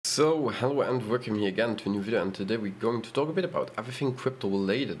So, hello and welcome here again to a new video, and today we're going to talk a bit about everything crypto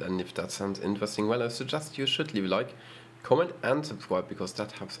related. And if that sounds interesting, well, I suggest you should leave a like, comment and subscribe, because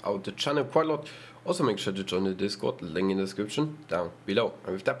that helps out the channel quite a lot. Also make sure to join the Discord, link in the description down below.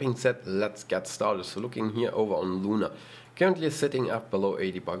 And with that being said, let's get started. So looking here over on Luna, currently sitting up below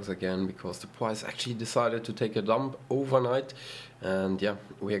 80 bucks again, because the price actually decided to take a dump overnight. And yeah,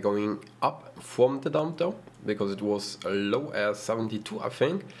 we are going up from the dump though, because it was low as 72 I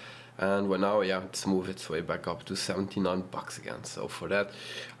think, and we're now, yeah, it's moved its way back up to 79 bucks again. So for that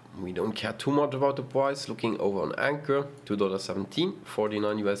we don't care too much about the price. Looking over on Anchor, $2.17,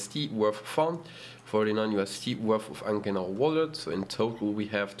 49 USD worth of fund, 49 USD worth of Anchor in our wallet. So in total we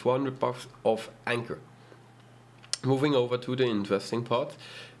have 200 bucks of Anchor. Moving over to the interesting part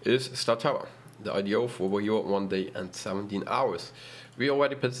is Terra, the IDO for over here 1 day and 17 hours. We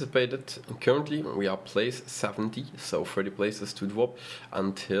already participated, and currently we are place 70, so 30 places to drop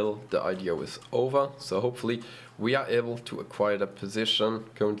until the IDO is over. So hopefully we are able to acquire that position.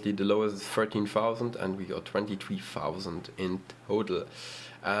 Currently the lowest is 13,000 and we got 23,000 in total.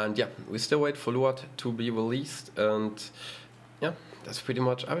 And yeah, we still wait for Aurora to be released, and yeah, that's pretty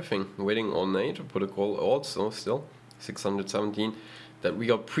much everything. Waiting on Nature Protocol also still 617 that we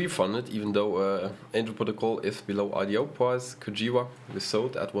got pre-funded, even though Angel Protocol is below IDO price. Kujiwa we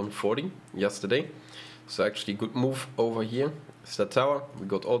sold at 140 yesterday, so actually good move over here. Tower we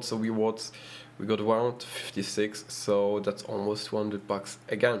got also rewards, we got around 56, so that's almost 200 bucks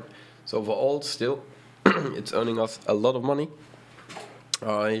again. So overall still it's earning us a lot of money.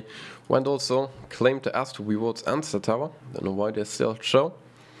 I went also claimed the Astro rewards and Tower, don't know why they still show.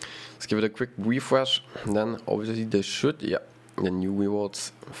 Let's give it a quick refresh, then obviously they should, yeah. The new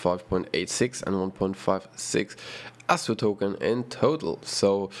rewards 5.86 and 1.56 Astro token in total.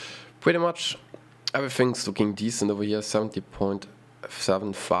 So pretty much everything's looking decent over here.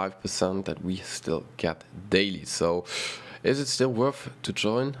 70.75% that we still get daily. So is it still worth to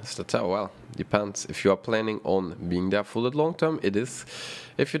join Tower? Well, depends. If you are planning on being there for the long term, it is.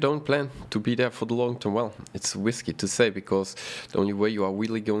 If you don't plan to be there for the long term, well, it's risky to say, because the only way you are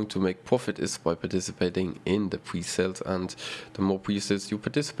really going to make profit is by participating in the pre-sales, and the more pre-sales you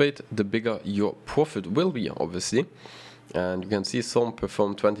participate, the bigger your profit will be, obviously. And you can see some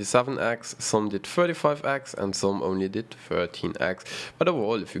performed 27x, some did 35x, and some only did 13x. But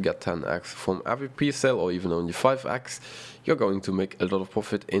overall, if you get 10x from every pre-sale, or even only 5x, you're going to make a lot of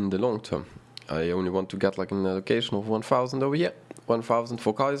profit in the long term. I only want to get like an allocation of 1,000 over here, 1,000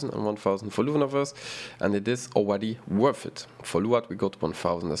 for Kaizen and 1,000 for Lunaverse, and it is already worth it. For Luat we got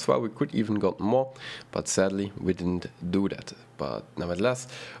 1,000 as well. We could even got more, but sadly we didn't do that. But nevertheless,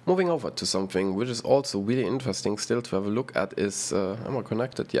 moving over to something which is also really interesting still to have a look at is, am I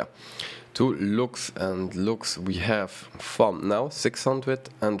connected? Yeah. To Lux, and Lux we have farmed now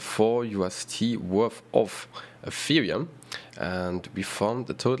 604 USD worth of Ethereum, and we farmed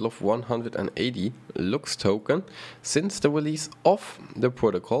a total of 180 Lux token since the release of the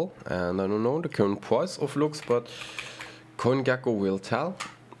protocol. And I don't know the current price of Lux, but CoinGecko will tell.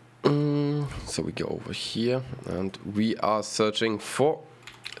 So we go over here and we are searching for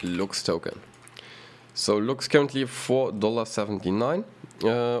Lux token. So Lux currently $4.79,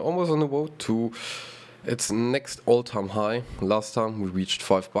 almost on the road to its next all-time high. Last time we reached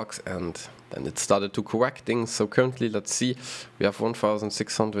 5 bucks and then it started to correcting. So currently, let's see, we have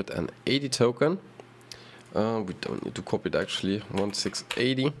 1,680 token. We don't need to copy it actually,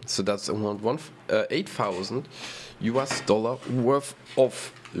 1,680. So that's around 8,000 US dollar worth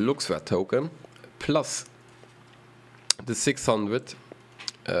of Luxware token, plus the 600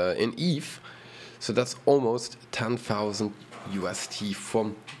 in ETH. So that's almost 10,000 USD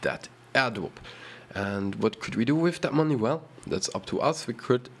from that airdrop. And what could we do with that money? Well, that's up to us. We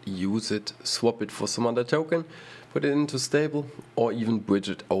could use it, swap it for some other token, put it into stable, or even bridge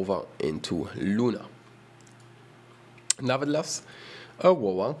it over into Luna. Nevertheless,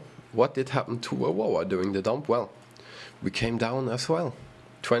 Aurora, what did happen to Aurora during the dump? Well, we came down as well,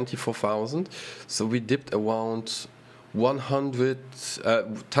 24,000. So we dipped around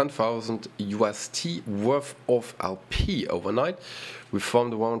 10,000 USD worth of LP overnight. We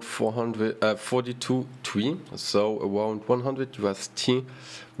farmed around 442.3, so around 100 USD.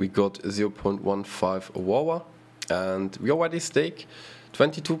 We got 0.15 Aurora, and we already stake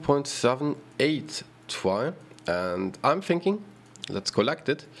 22.78 try. And I'm thinking, let's collect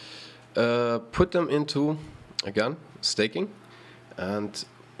it, put them into again staking, and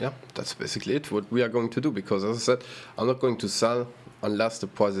yeah, that's basically it, what we are going to do, because as I said, I'm not going to sell unless the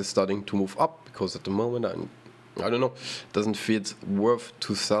price is starting to move up, because at the moment I'm I don't know, doesn't feel it's worth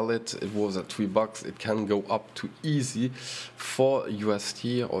to sell it. It was at $3. It can go up to easy 4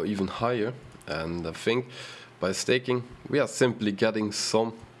 USD or even higher. And I think by staking, we are simply getting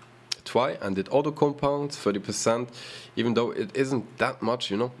some try, and it auto compounds 30%, even though it isn't that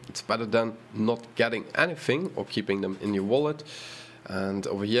much, you know. It's better than not getting anything or keeping them in your wallet. And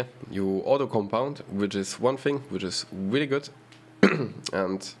over here you auto compound, which is one thing which is really good.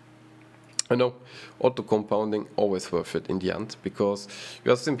 And I know auto compounding always worth it in the end, because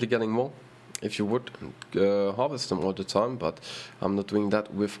you are simply getting more if you would harvest them all the time. But I'm not doing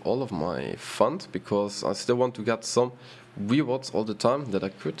that with all of my funds, because I still want to get some rewards all the time that I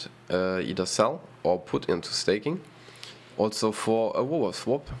could either sell or put into staking. Also for Aurora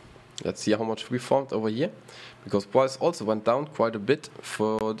swap, let's see how much we farmed over here, because price also went down quite a bit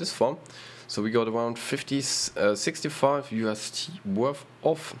for this farm. So we got around 65 USD worth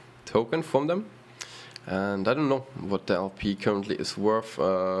of token from them, and I don't know what the LP currently is worth.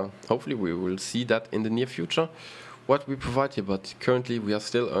 Hopefully we will see that in the near future, what we provide here, but currently we are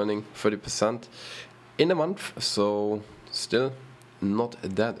still earning 30% in a month, so still not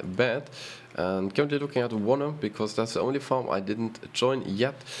that bad. And currently looking at Aurora, because that's the only farm I didn't join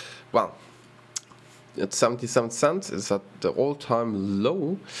yet. Well, it's 77 cents, is at the all-time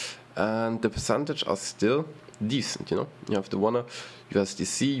low, and the percentage are still decent, you know. You have the Aurora,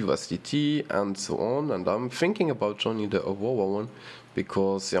 USDC, USDT, and so on. And I'm thinking about joining the Aurora one,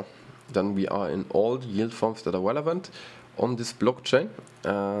 because yeah, then we are in all the yield farms that are relevant on this blockchain.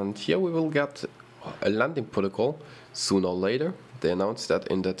 And here we will get a landing protocol sooner or later. They announced that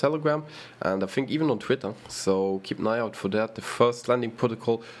in the Telegram, and I think even on Twitter, so keep an eye out for that. The first landing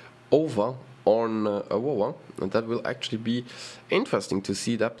protocol over on Aurora, and that will actually be interesting to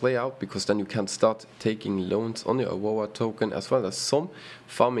see that play out, because then you can start taking loans on the Aurora token, as well as some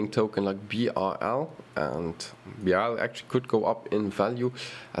farming token like BRL, and BRL actually could go up in value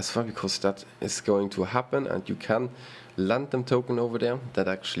as well, because that is going to happen, and you can lend them token over there. That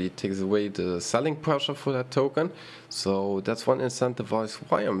actually takes away the selling pressure for that token. So that's one incentivize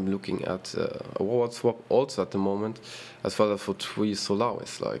why I'm looking at Aurora swap also at the moment, as well as for Tree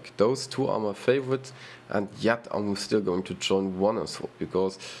Solaris. Like, those two are my favorites, and yet I'm still going to join one swap,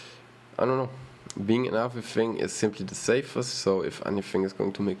 because I don't know, being in everything is simply the safest. So if anything is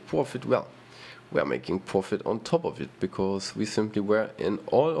going to make profit, well, we are making profit on top of it, because we simply were in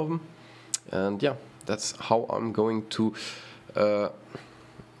all of them. And yeah, that's how I'm going to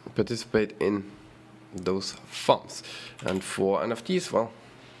participate in those farms. And for NFTs, well,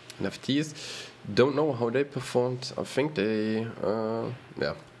 NFTs, don't know how they performed. I think they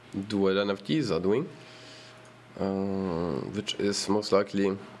yeah, do what NFTs are doing, which is most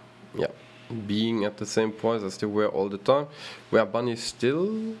likely, yeah, being at the same price as they were all the time. Where Bunny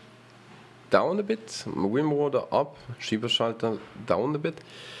still down a bit, Wimroder up, Shiba Schalter down a bit.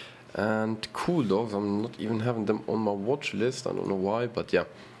 And Cool Dogs, I'm not even having them on my watch list, I don't know why, but yeah.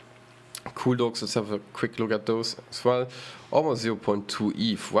 Cool Dogs, let's have a quick look at those as well. Almost 0.2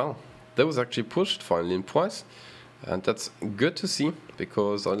 ETH. Well, those actually pushed finally in price, and that's good to see,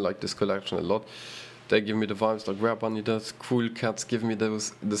 because I like this collection a lot. They give me the vibes like Rare Bunny does. Cool Cats give me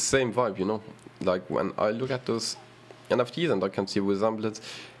those the same vibe, you know. Like when I look at those NFTs and I can see a resemblance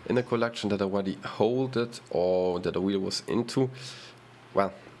in a collection that I already hold it, or that I really was into,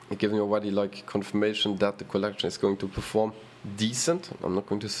 well, it gives me already like confirmation that the collection is going to perform decent. I'm not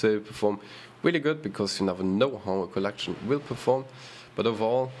going to say perform really good, because you never know how a collection will perform, but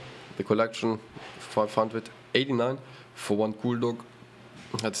overall the collection 589 for one Cool Dog,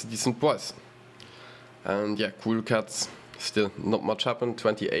 that's a decent price. And yeah, Cool Cats, still not much happened,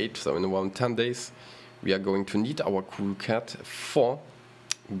 28, so in around 10 days we are going to need our Cool Cat for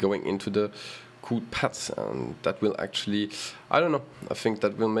going into the Cool Pets, and that will actually, I don't know, I think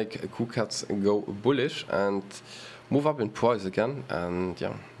that will make Cool Cats go bullish and move up in price again. And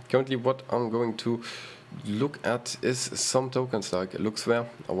yeah, currently what I'm going to look at is some tokens like Luxware.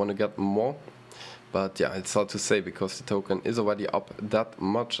 I want to get more, but yeah, it's hard to say, because the token is already up that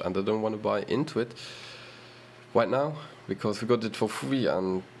much, and I don't want to buy into it right now, because we got it for free,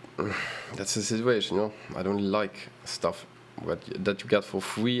 and that's the situation, you know. I don't like stuff that you get for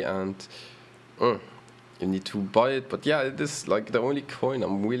free, and you need to buy it. But yeah, it is like the only coin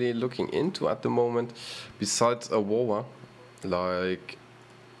I'm really looking into at the moment, besides Aurora. Like,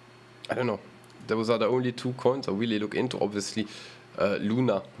 I don't know, those are the only two coins I really look into. Obviously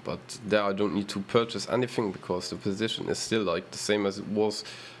Luna, but there I don't need to purchase anything, because the position is still like the same as it was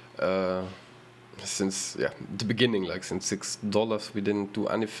since the beginning. Like since $6 we didn't do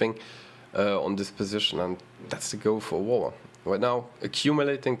anything on this position, and that's the goal for Aurora right now.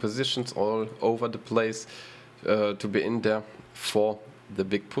 Accumulating positions all over the place, to be in there for the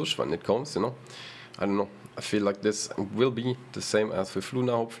big push when it comes, you know. I don't know, I feel like this will be the same as with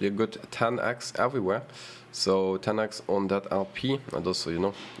Luna, hopefully a good 10x everywhere. So 10x on that LP, and also, you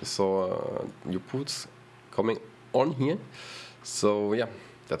know, you saw new puts coming on here. So yeah,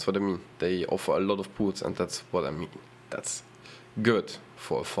 that's what I mean. They offer a lot of puts, and that's what I mean. That's good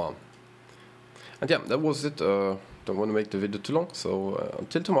for a farm. And yeah, that was it. Don't want to make the video too long, so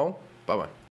until tomorrow, bye bye.